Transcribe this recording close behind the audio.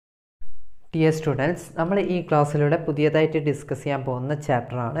Dear students, നമ്മൾ ഈ ക്ലാസ്സിലൂടെ പുതിയതായിട്ട് ഡിസ്കസ് ചെയ്യാൻ പോകുന്ന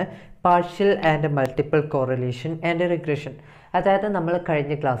ചാപ്റ്ററാണ് partial and multiple correlation and regression. അതായത് നമ്മൾ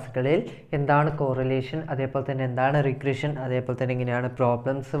കഴിഞ്ഞ ക്ലാസ്സുകളിൽ എന്താണ് കോറിലേഷൻ, അതേപോലെ തന്നെ എന്താണ് റിഗ്രഷൻ, അതേപോലെ തന്നെ എങ്ങനെയാണ്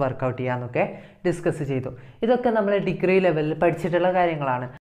പ്രോബ്ലംസ് വർക്കൗട്ട് ചെയ്യാമെന്നൊക്കെ ഡിസ്കസ് ചെയ്തു. ഇതൊക്കെ നമ്മൾ ഡിഗ്രി ലെവലിൽ പഠിച്ചിട്ടുള്ള കാര്യങ്ങളാണ്.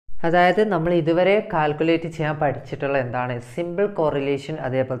 അതായത് നമ്മൾ ഇതുവരെ കാൽക്കുലേറ്റ് ചെയ്യാൻ പഠിച്ചിട്ടുള്ള എന്താണ് സിമ്പിൾ കോറിലേഷൻ,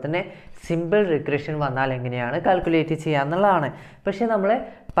 അതേപോലെ തന്നെ സിമ്പിൾ റിഗ്രഷൻ വന്നാൽ എങ്ങനെയാണ് കാൽക്കുലേറ്റ് ചെയ്യുക എന്നുള്ളതാണ്. പക്ഷേ നമ്മൾ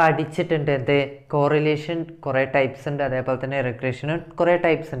പഠിച്ചിട്ടുണ്ട് എന്ത് കോറിലേഷൻ കുറേ ടൈപ്സ് ഉണ്ട്, അതേപോലെ തന്നെ റിഗ്രഷനും കുറേ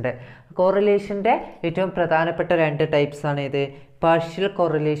ടൈപ്സ് ഉണ്ട്. കോറിലേഷൻ്റെ ഏറ്റവും പ്രധാനപ്പെട്ട രണ്ട് ടൈപ്സാണ് ഇത് partial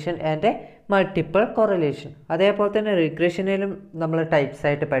correlation and multiple correlation. അതേപോലെ തന്നെ റിഗ്രഷനിലും നമ്മൾ ടൈപ്സ്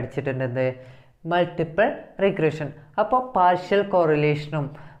ആയിട്ട് പഠിച്ചിട്ടുണ്ട് എന്ത് മൾട്ടിപ്പിൾ റിഗ്രഷൻ. അപ്പോൾ പാർഷ്യൽ കോറിലേഷനും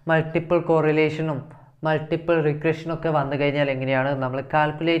മൾട്ടിപ്പിൾ കോറിലേഷനും മൾട്ടിപ്പിൾ റിഗ്രഷനൊക്കെ വന്നു കഴിഞ്ഞാൽ എങ്ങനെയാണ് നമ്മൾ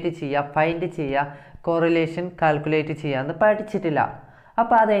കാൽക്കുലേറ്റ് ചെയ്യുക, ഫൈൻഡ് ചെയ്യുക, കോറിലേഷൻ കാൽക്കുലേറ്റ് ചെയ്യാമെന്ന് പഠിച്ചിട്ടില്ല.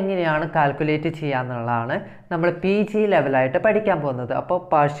 അപ്പോൾ അതെങ്ങനെയാണ് കാൽക്കുലേറ്റ് ചെയ്യുക എന്നുള്ളതാണ് നമ്മൾ PG ലെവലായിട്ട് പഠിക്കാൻ പോകുന്നത്. അപ്പോൾ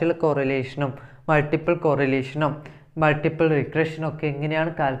പാർഷ്യൽ കോറിലേഷനും മൾട്ടിപ്പിൾ കോറിലേഷനും മൾട്ടിപ്പിൾ റിഗ്രഷനും ഒക്കെ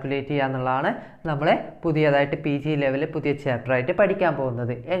എങ്ങനെയാണ് കാൽക്കുലേറ്റ് ചെയ്യുക എന്നുള്ളതാണ് നമ്മൾ പുതിയതായിട്ട് PG ലെവലിൽ പുതിയ ചാപ്റ്ററായിട്ട് പഠിക്കാൻ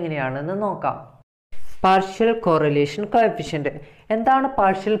പോകുന്നത്. എങ്ങനെയാണെന്ന് നോക്കാം. Partial correlation coefficient. എന്താണ്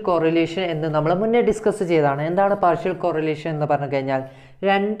പാർഷ്യൽ കോറിലേഷൻ എന്ന് നമ്മൾ മുന്നേ ഡിസ്കസ് ചെയ്തതാണ്. എന്താണ് പാർഷ്യൽ കോറിലേഷൻ എന്ന് പറഞ്ഞു കഴിഞ്ഞാൽ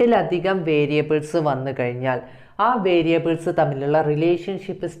രണ്ടിലധികം വേരിയബിൾസ് വന്നു കഴിഞ്ഞാൽ ആ വേരിയബിൾസ് തമ്മിലുള്ള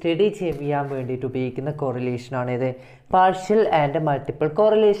റിലേഷൻഷിപ്പ് സ്റ്റഡി ചെയ്യാൻ വേണ്ടിയിട്ട് ഉപയോഗിക്കുന്ന കോറിലേഷനാണ് ഇത് പാർഷ്യൽ ആൻഡ് മൾട്ടിപ്പിൾ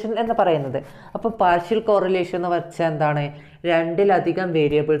കോറിലേഷൻ എന്ന് പറയുന്നത്. അപ്പോൾ പാർഷ്യൽ കോറിലേഷൻ എന്ന് വെച്ചാൽ എന്താണ്, രണ്ടിലധികം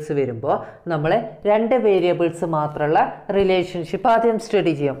വേരിയബിൾസ് വരുമ്പോൾ നമ്മൾ രണ്ട് വേരിയബിൾസ് മാത്രമുള്ള റിലേഷൻഷിപ്പ് ആദ്യം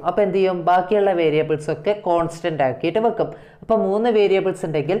സ്റ്റഡി ചെയ്യും. അപ്പോൾ എന്ത് ചെയ്യും, ബാക്കിയുള്ള വേരിയബിൾസൊക്കെ കോൺസ്റ്റൻ്റ് ആക്കിയിട്ട് വെക്കും. അപ്പോൾ 3 വേരിയബിൾസ്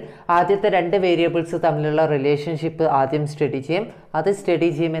ഉണ്ടെങ്കിൽ ആദ്യത്തെ 2 വേരിയബിൾസ് തമ്മിലുള്ള റിലേഷൻഷിപ്പ് ആദ്യം സ്റ്റഡി ചെയ്യും. അത് സ്റ്റഡി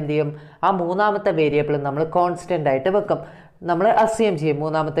ചെയ്യുമ്പോൾ എന്ത് ചെയ്യും, ആ മൂന്നാമത്തെ വേരിയബിൾ നമ്മൾ കോൺസ്റ്റൻ്റ് ആയിട്ട് വെക്കും. നമ്മൾ അസ്യൂം ചെയ്യും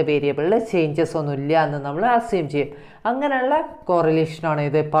മൂന്നാമത്തെ വേരിയബിളിൽ ചേഞ്ചസ് ഒന്നും ഇല്ല എന്ന് നമ്മൾ അസ്യൂം ചെയ്യും. അങ്ങനെയുള്ള കോറിലേഷനാണ്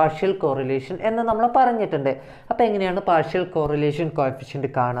ഇത് പാർഷ്യൽ കോറിലേഷൻ എന്ന് നമ്മൾ പറഞ്ഞിട്ടുണ്ട്. അപ്പോൾ എങ്ങനെയാണ് പാർഷ്യൽ കോറിലേഷൻ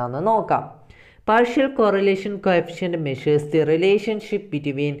കോഎഫിഷ്യൻ്റ് കാണാമെന്ന് നോക്കാം. Partial correlation coefficient measures the relationship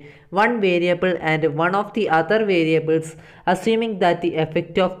between one variable and one of the other variables, assuming that the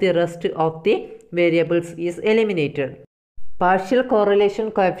effect of the rest of the variables is eliminated. Partial correlation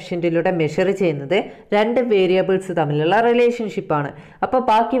കോഎഫിഷ്യൻറ്റിലൂടെ measure ചെയ്യുന്നത് രണ്ട് variables തമ്മിലുള്ള റിലേഷൻഷിപ്പാണ്. അപ്പോൾ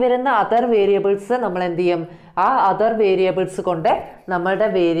ബാക്കി വരുന്ന other variables നമ്മൾ എന്ത് ചെയ്യും, ആ അതർ വേരിയബിൾസ് കൊണ്ട് നമ്മളുടെ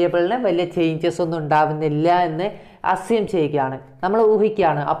വേരിയബിളിന് വലിയ ചേഞ്ചസ് ഒന്നും ഉണ്ടാവുന്നില്ല എന്ന് അസ്യൂം ചെയ്യുകയാണ്, നമ്മൾ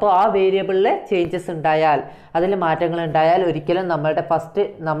ഊഹിക്കുകയാണ്. അപ്പോൾ ആ വേരിയബിളിൽ ചേഞ്ചസ് ഉണ്ടായാൽ, അതിൽ മാറ്റങ്ങൾ ഉണ്ടായാൽ ഒരിക്കലും നമ്മളുടെ ഫസ്റ്റ്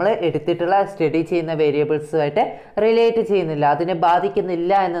നമ്മൾ എടുത്തിട്ടുള്ള സ്റ്റഡി ചെയ്യുന്ന വേരിയബിൾസുമായിട്ട് റിലേറ്റ് ചെയ്യുന്നില്ല, അതിനെ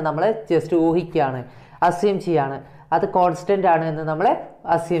ബാധിക്കുന്നില്ല എന്ന് നമ്മൾ ജസ്റ്റ് ഊഹിക്കുകയാണ്, അസ്യൂം ചെയ്യാണ്. അത് കോൺസ്റ്റൻ്റ് ആണ് എന്ന് നമ്മൾ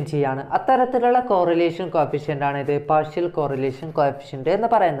അസ്യൂം ചെയ്യാണ്. അത്തരത്തിലുള്ള കോറിലേഷൻ കോഎഫിഷ്യൻ്റ് ആണ് ഇത് പാർഷ്യൽ കോറിലേഷൻ കോഎഫിഷ്യൻ്റ് എന്ന്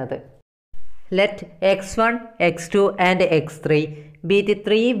പറയുന്നത്. Let x1, x2 and x3 be the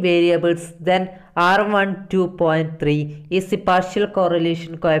 3 variables, then R12.3 is the partial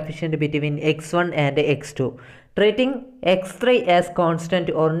correlation coefficient between x1 and x2, treating x3 as constant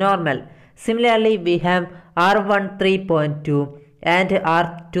or normal. Similarly, we have R13.2 and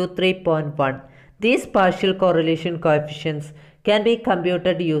R23.1. These partial correlation coefficients can be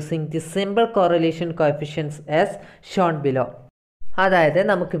computed using the simple correlation coefficients as shown below. അതായത്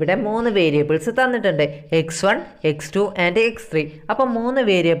നമുക്കിവിടെ 3 variables തന്നിട്ടുണ്ട്, x1, x2 and x3. അപ്പോൾ 3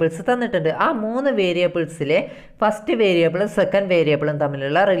 variables തന്നിട്ടുണ്ട്. ആ 3 വേരിയബിൾസിലെ first വേരിയബിളും second വേരിയബിളും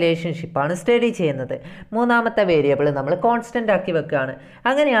തമ്മിലുള്ള റിലേഷൻഷിപ്പാണ് study ചെയ്യുന്നത്. മൂന്നാമത്തെ വേരിയബിൾ നമ്മൾ കോൺസ്റ്റൻ്റ് ആക്കി വെക്കുകയാണ്.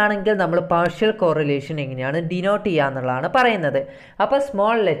 അങ്ങനെയാണെങ്കിൽ നമ്മൾ പാർഷ്യൽ കോറിലേഷൻ എങ്ങനെയാണ് ഡിനോട്ട് ചെയ്യുക എന്നുള്ളതാണ് പറയുന്നത്. അപ്പോൾ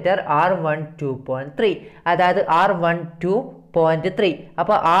സ്മോൾ ലെറ്റർ R12.3, അതായത് R12.3.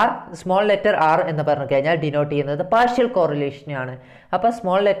 അപ്പോൾ സ്മോൾ ലെറ്റർ R എന്ന് പറഞ്ഞു കഴിഞ്ഞാൽ ഡിനോട്ട് ചെയ്യുന്നത് പാർഷ്യൽ കോറിലേഷനാണ്. അപ്പോൾ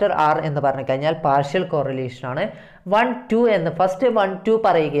സ്മോൾ ലെറ്റർ R എന്ന് പറഞ്ഞു കഴിഞ്ഞാൽ പാർഷ്യൽ കോറിലേഷനാണ്. 1, 2 എന്ന് ഫസ്റ്റ് 1, 2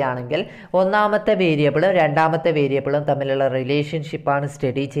 പറയുകയാണെങ്കിൽ ഒന്നാമത്തെ വേരിയബിളും രണ്ടാമത്തെ വേരിയബിളും തമ്മിലുള്ള റിലേഷൻഷിപ്പാണ്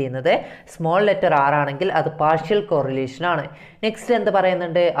സ്റ്റഡി ചെയ്യുന്നത്. സ്മോൾ ലെറ്റർ R ആണെങ്കിൽ അത് പാർഷ്യൽ കോറിലേഷനാണ്. നെക്സ്റ്റ് എന്ത്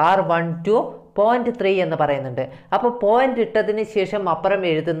പറയുന്നുണ്ട്, R12.3 എന്ന് പറയുന്നുണ്ട്. അപ്പോൾ പോയിന്റ് ഇട്ടതിന് ശേഷം അപ്പുറം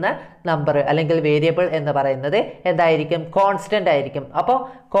എഴുതുന്ന നമ്പർ അല്ലെങ്കിൽ വേരിയബിൾ എന്ന് പറയുന്നത് എന്തായിരിക്കും, കോൺസ്റ്റൻ്റ് ആയിരിക്കും. അപ്പോൾ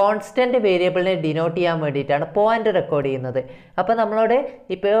കോൺസ്റ്റൻ്റ് വേരിയബിളിനെ ഡിനോട്ട് ചെയ്യാൻ വേണ്ടിയിട്ടാണ് പോയിന്റ് റെക്കോർഡ് ചെയ്യുന്നത്. അപ്പോൾ നമ്മളോട്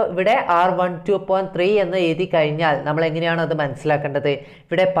ഇപ്പോൾ ഇവിടെ R12.3 എന്ന് എഴുതി കഴിഞ്ഞാൽ നമ്മൾ എങ്ങനെയാണ് അത് മനസ്സിലാക്കേണ്ടത്,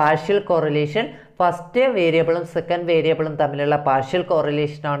 ഇവിടെ പാർഷ്യൽ കോറിലേഷൻ ഫസ്റ്റ് വേരിയബിളും സെക്കൻഡ് വേരിയബിളും തമ്മിലുള്ള പാർഷ്യൽ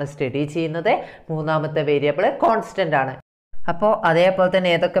കോറിലേഷനാണ് സ്റ്റഡി ചെയ്യുന്നത്. മൂന്നാമത്തെ വേരിയബിൾ കോൺസ്റ്റൻ്റ് ആണ്. അപ്പോൾ അതേപോലെ തന്നെ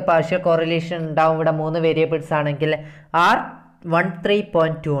ഏതൊക്കെ പാർഷ്യൽ കോറിലേഷൻ ഉണ്ടാവും, ഇവിടെ 3 വേരിയബിൾസ് ആണെങ്കിൽ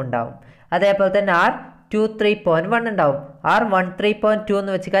R13.2 ഉണ്ടാവും, അതേപോലെ തന്നെ R23.1 ഉണ്ടാവും, R13.2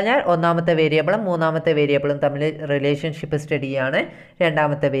 എന്ന് വെച്ച് കഴിഞ്ഞാൽ ഒന്നാമത്തെ വേരിയബിളും മൂന്നാമത്തെ വേരിയബിളും തമ്മിൽ റിലേഷൻഷിപ്പ് സ്റ്റഡി ചെയ്യാണ്.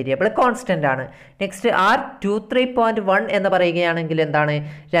 രണ്ടാമത്തെ വേരിയബിൾ കോൺസ്റ്റൻ്റ് ആണ്. നെക്സ്റ്റ് R23.1 എന്ന് പറയുകയാണെങ്കിൽ എന്താണ്?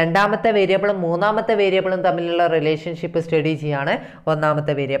 രണ്ടാമത്തെ വേരിയബിളും മൂന്നാമത്തെ വേരിയബിളും തമ്മിലുള്ള റിലേഷൻഷിപ്പ് സ്റ്റഡി ചെയ്യാണ്.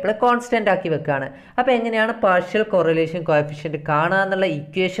 ഒന്നാമത്തെ വേരിയബിൾ കോൺസ്റ്റൻ്റ് ആക്കി വെക്കുകയാണ്. അപ്പോൾ എങ്ങനെയാണ് പാർഷ്യൽ കോറിലേഷൻ കോഎഫിഷ്യൻറ്റ് കാണുക എന്നുള്ള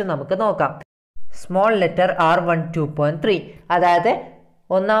ഇക്വേഷൻ നമുക്ക് നോക്കാം. സ്മോൾ ലെറ്റർ R12.3, അതായത്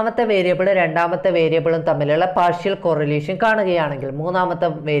ഒന്നാമത്തെ വേരിയബിൾ രണ്ടാമത്തെ വേരിയബിളും തമ്മിലുള്ള പാർഷ്യൽ കോറിലേഷൻ കാണുകയാണെങ്കിൽ, മൂന്നാമത്തെ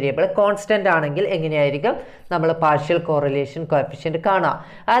വേരിയബിൾ കോൺസ്റ്റൻ്റ് ആണെങ്കിൽ എങ്ങനെയായിരിക്കും നമ്മൾ പാർഷ്യൽ കോറിലേഷൻ കോഎഫിഷ്യൻറ്റ് കാണുക?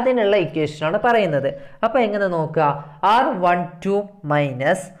 അതിനുള്ള ഇക്വേഷനാണ് പറയുന്നത്. അപ്പോൾ എങ്ങനെ നോക്കുക? R12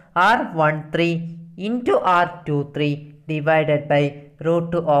 minus R13 into R23 divided by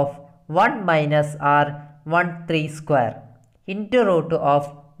root of 1 minus R13 square into root of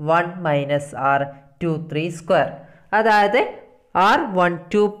 1 minus R23 square. അതായത്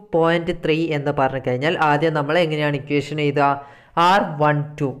R12.3 എന്ന് പറഞ്ഞു കഴിഞ്ഞാൽ ആദ്യം നമ്മൾ എങ്ങനെയാണ് ഇക്വേഷൻ എഴുതുക?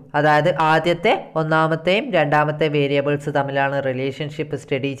 R12, അതായത് ആദ്യത്തെ ഒന്നാമത്തെയും രണ്ടാമത്തെ വേരിയബിൾസ് തമ്മിലാണ് റിലേഷൻഷിപ്പ്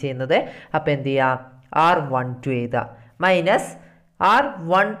സ്റ്റഡി ചെയ്യുന്നത്. അപ്പോൾ എന്ത് ചെയ്യുക? R12 എഴുതുക മൈനസ്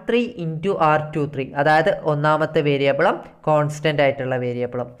R13 ഇൻറ്റു R23, അതായത് ഒന്നാമത്തെ വേരിയബിളും കോൺസ്റ്റൻ്റ് ആയിട്ടുള്ള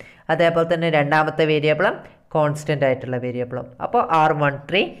വേരിയബിളും, അതേപോലെ തന്നെ രണ്ടാമത്തെ വേരിയബിളും കോൺസ്റ്റൻ്റ് ആയിട്ടുള്ള വേരിയബിളും. അപ്പോൾ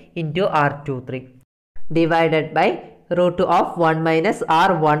R13 into R23 divided by root of 1 minus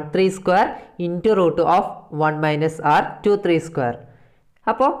R13 square into root of 1 minus R23 square.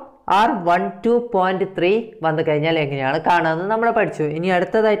 അപ്പോൾ R12.3 വന്നു കഴിഞ്ഞാൽ എങ്ങനെയാണ് കാണുന്നത് നമ്മൾ പഠിച്ചു. ഇനി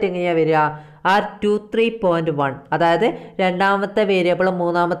അടുത്തതായിട്ട് എങ്ങനെയാണ് വരിക? R23.1, അതായത് രണ്ടാമത്തെ വേരിയബിളും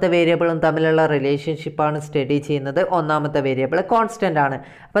മൂന്നാമത്തെ വേരിയബിളും തമ്മിലുള്ള റിലേഷൻഷിപ്പാണ് സ്റ്റഡി ചെയ്യുന്നത്. ഒന്നാമത്തെ വേരിയബിൾ കോൺസ്റ്റൻ്റ് ആണ്.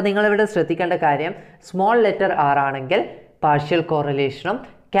 അപ്പോൾ നിങ്ങളിവിടെ ശ്രദ്ധിക്കേണ്ട കാര്യം, സ്മോൾ ലെറ്റർ R ആണെങ്കിൽ പാർഷ്യൽ കോറിലേഷനും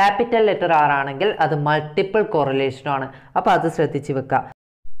ക്യാപിറ്റൽ ലെറ്റർ R ആണെങ്കിൽ അത് മൾട്ടിപ്പിൾ കോറിലേഷനുമാണ്. അപ്പോൾ അത് ശ്രദ്ധിച്ച് വെക്കുക.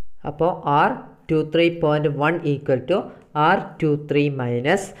 അപ്പോൾ R23.1 equal to R23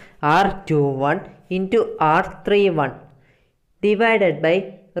 minus R21 into R31 divided by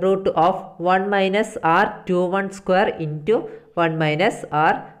root of 1 minus R21 square into 1 minus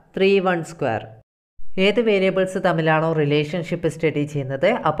R31 square. ഏത് വേരിയബിൾസ് തമ്മിലാണോ റിലേഷൻഷിപ്പ് സ്റ്റഡി ചെയ്യുന്നത്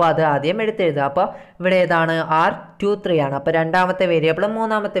അപ്പോൾ അത് ആദ്യം എടുത്തെഴുതുക. അപ്പോൾ ഇവിടെ ഏതാണ്? R23 ആണ്. അപ്പോൾ രണ്ടാമത്തെ വേരിയബിളും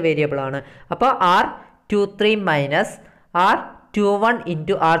മൂന്നാമത്തെ വേരിയബിളാണ്. അപ്പോൾ R23 minus R21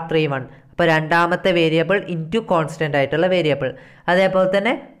 into R31, അപ്പോൾ രണ്ടാമത്തെ വേരിയബിൾ ഇൻറ്റു കോൺസ്റ്റൻ്റ് ആയിട്ടുള്ള വേരിയബിൾ, അതേപോലെ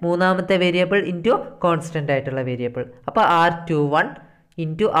തന്നെ മൂന്നാമത്തെ വേരിയബിൾ ഇൻറ്റു കോൺസ്റ്റൻ്റ് ആയിട്ടുള്ള വേരിയബിൾ. അപ്പോൾ R21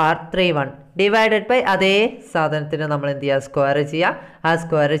 into R31 divided by അതേ സാധനത്തിന് നമ്മൾ എന്ത് ചെയ്യുക? സ്ക്വയർ ചെയ്യുക. ആ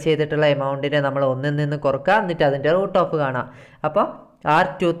സ്ക്വയർ ചെയ്തിട്ടുള്ള എമൗണ്ടിനെ നമ്മൾ ഒന്നിൽ നിന്ന് കുറക്കുക, എന്നിട്ട് അതിൻ്റെ റൂട്ട് ഓഫ് കാണാം. അപ്പോൾ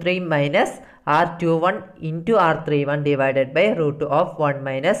R23 minus R21 into R31 divided by root of 1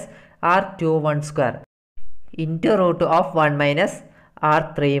 minus R21 square into root of 1 minus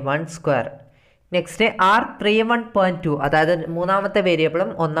R31 square. Next R31.2, അതായത് മൂന്നാമത്തെ വേരിയബിളും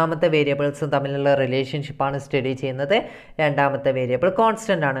ഒന്നാമത്തെ വേരിയബിൾസും തമ്മിലുള്ള റിലേഷൻഷിപ്പാണ് സ്റ്റഡി ചെയ്യുന്നത്. രണ്ടാമത്തെ വേരിയബിൾ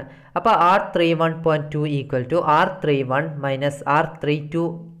കോൺസ്റ്റൻ്റ് ആണ്. അപ്പോൾ R31.2 equal to R31 minus R32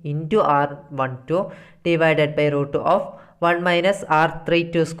 into R12 divided by root of 1 minus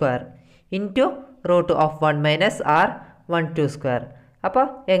R32 square into root of 1 minus R12 square. അപ്പോൾ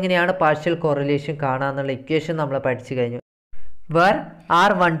എങ്ങനെയാണ് പാർഷ്യൽ കോറിലേഷൻ കാണുക എന്നുള്ള ഇക്വേഷൻ നമ്മൾ പഠിച്ചു കഴിഞ്ഞു. where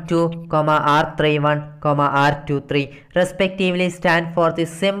R12, R31, R23 respectively stand for the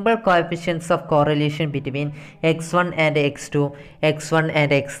simple coefficients of correlation between x1 and x2, x1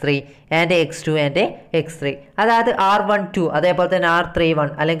 and x3 and x2 and x3. അതായത് R12 അതേപോലെ തന്നെ R31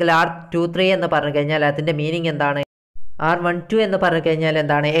 അല്ലെങ്കിൽ R23 എന്ന് പറഞ്ഞു കഴിഞ്ഞാൽ അതിൻ്റെ മീനിങ് എന്താണ്? R12 എന്ന് പറഞ്ഞു കഴിഞ്ഞാൽ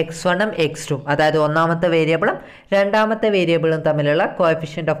എന്താണ്? x1ഉം x2ഉം, അതായത് ഒന്നാമത്തെ വേരിയബിളും രണ്ടാമത്തെ വേരിയബിളും തമ്മിലുള്ള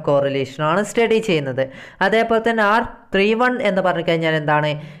കോഎഫിഷ്യൻ്റ് ഓഫ് കോറിലേഷൻ ആണ് സ്റ്റഡി ചെയ്യുന്നത്. അതേപോലെ തന്നെ R31 എന്ന് പറഞ്ഞു കഴിഞ്ഞാൽ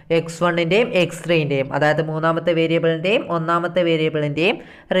എന്താണ്? x1ൻ്റെയും x3ൻ്റെയും, അതായത് മൂന്നാമത്തെ വേരിയബിളിൻ്റെയും ഒന്നാമത്തെ വേരിയബിളിൻ്റെയും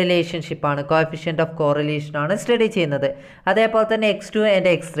റിലേഷൻഷിപ്പാണ്, കോഎഫിഷ്യൻ്റ് ഓഫ് കോറിലേഷൻ ആണ് സ്റ്റഡി ചെയ്യുന്നത്. അതേപോലെ തന്നെ x2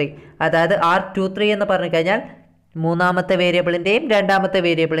 ആൻഡ് x3, അതായത് R23 എന്ന് പറഞ്ഞു കഴിഞ്ഞാൽ മൂന്നാമത്തെ വേരിയബിളിൻ്റെയും രണ്ടാമത്തെ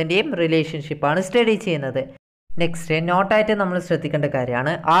വേരിയബിളിൻ്റെയും റിലേഷൻഷിപ്പാണ് സ്റ്റഡി ചെയ്യുന്നത്. നെക്സ്റ്റ് നോട്ടായിട്ട് നമ്മൾ ശ്രദ്ധിക്കേണ്ട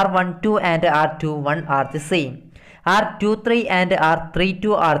കാര്യമാണ് R12 and R21 are the same, R23 and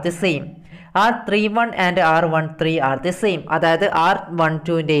R32 are the same, R31 and R13 are the same. അതായത്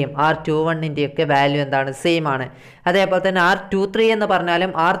R12ൻ്റെയും R21ൻ്റെയും ഒക്കെ വാല്യൂ എന്താണ്? സെയിം ആണ്. അതേപോലെ തന്നെ R23 എന്ന്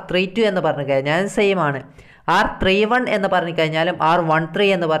പറഞ്ഞാലും R32 എന്ന് പറഞ്ഞു കഴിഞ്ഞാൽ സെയിം ആണ്. R31 എന്ന് പറഞ്ഞു കഴിഞ്ഞാലും R13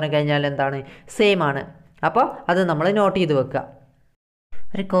 എന്ന് പറഞ്ഞു കഴിഞ്ഞാൽ എന്താണ്? സെയിം ആണ്. അപ്പോൾ അത് നമ്മൾ നോട്ട് ചെയ്ത് വെക്കുക.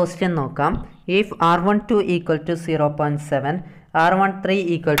 ഒരു ക്വസ്റ്റ്യൻ നോക്കാം. If R12 equal to 0.7, R13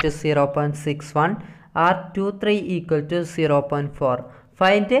 equal to 0.61, R23 equal to 0.4,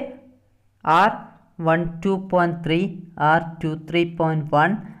 find R12.3,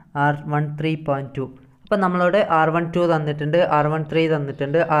 R23.1, R13.2. അപ്പോൾ നമ്മളോട് R12 തന്നിട്ടുണ്ട്, R13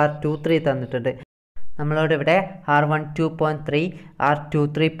 തന്നിട്ടുണ്ട്, R23 തന്നിട്ടുണ്ട്. നമ്മളോട് ഇവിടെ R12.3,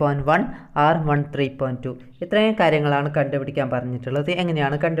 R23.1, R13.2 ഇത്രയും കാര്യങ്ങളാണ് കണ്ടുപിടിക്കാൻ പറഞ്ഞിട്ടുള്ളത്.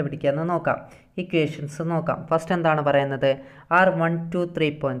 എങ്ങനെയാണ് കണ്ടുപിടിക്കുക എന്ന് നോക്കാം. ഇക്വേഷൻസ് നോക്കാം. ഫസ്റ്റ് എന്താണ് പറയുന്നത്?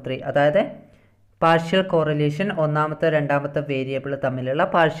 R123.3 അതായത് പാർഷ്യൽ കോറിലേഷൻ, ഒന്നാമത്തെ രണ്ടാമത്തെ വേരിയബിൾ തമ്മിലുള്ള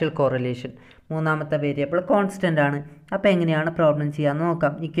പാർഷ്യൽ കോറിലേഷൻ, മൂന്നാമത്തെ വേരിയബിൾ കോൺസ്റ്റൻ്റ് ആണ്. അപ്പോൾ എങ്ങനെയാണ് പ്രോബ്ലം ചെയ്യാമെന്ന്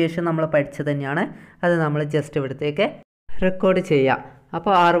നോക്കാം. ഇക്വേഷൻ നമ്മൾ പഠിച്ചത് തന്നെയാണ്, അത് നമ്മൾ ജസ്റ്റ് ഇവിടത്തേക്ക് റെക്കോർഡ് ചെയ്യാം.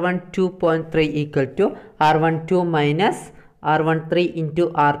 അപ്പോൾ R12.3 equal to R12 minus R13 into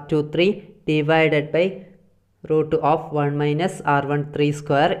R23 divided by root of 1 minus R13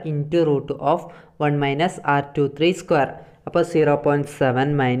 square into root of 1 minus R23 square. അപ്പോൾ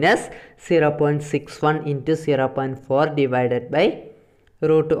 0.7 minus 0.61 into 0.4 divided by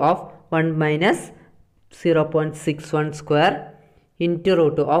root of 1 minus 0.61 square into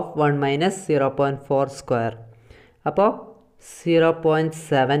root of 1 minus 0.4 square. അപ്പോൾ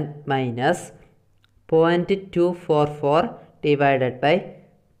 0.7 minus 0.244 divided by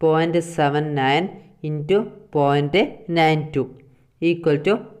 0.79 into 0.92 equal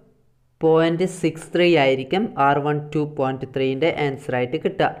to 0.63 ആയിരിക്കും R12.3ൻ്റെ ആൻസറായിട്ട്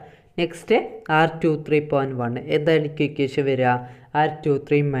കിട്ടുക. Next R23.1 എന്തായിരിക്കും equation വരിക?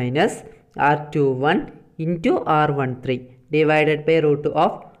 R23 minus R21 into R13 divided by root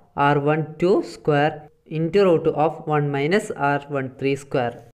of R12 square into root of 1 minus R13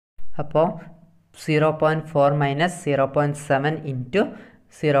 square. അപ്പോൾ 0.4 minus 0.7 into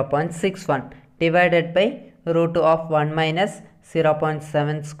 0.61 divided by root of 1 minus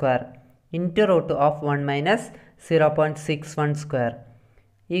 0.7 square into root of 1 minus 0.61 square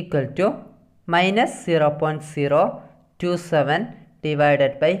equal to minus 0.027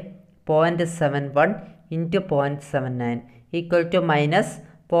 divided by 0.71 into 0.79 equal to minus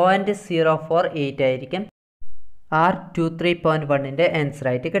 0.048 ആയിരിക്കും R23.1ൻ്റെ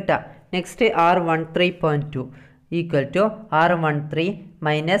ആൻസറായിട്ട് കിട്ടുക. Next R13.2 equal to R13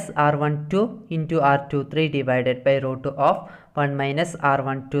 minus R12 into R23 divided by root of 1 minus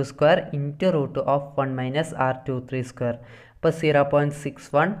R12 square into root of 1 minus R23 square. അപ്പോൾ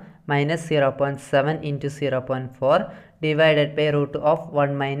 0.61 minus 0.7 into 0.4 divided by root of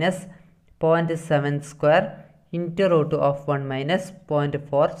 1 minus 0.7 square into root of 1 minus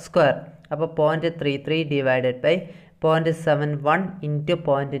 0.4 square. അപ്പോൾ 0.33 divided by 0.71 into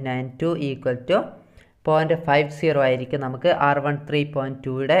 0.92 equal to 0.50 ആയിരിക്കും നമുക്ക്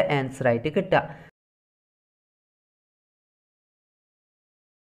R13.2യുടെ ആൻസറായിട്ട് കിട്ടുക.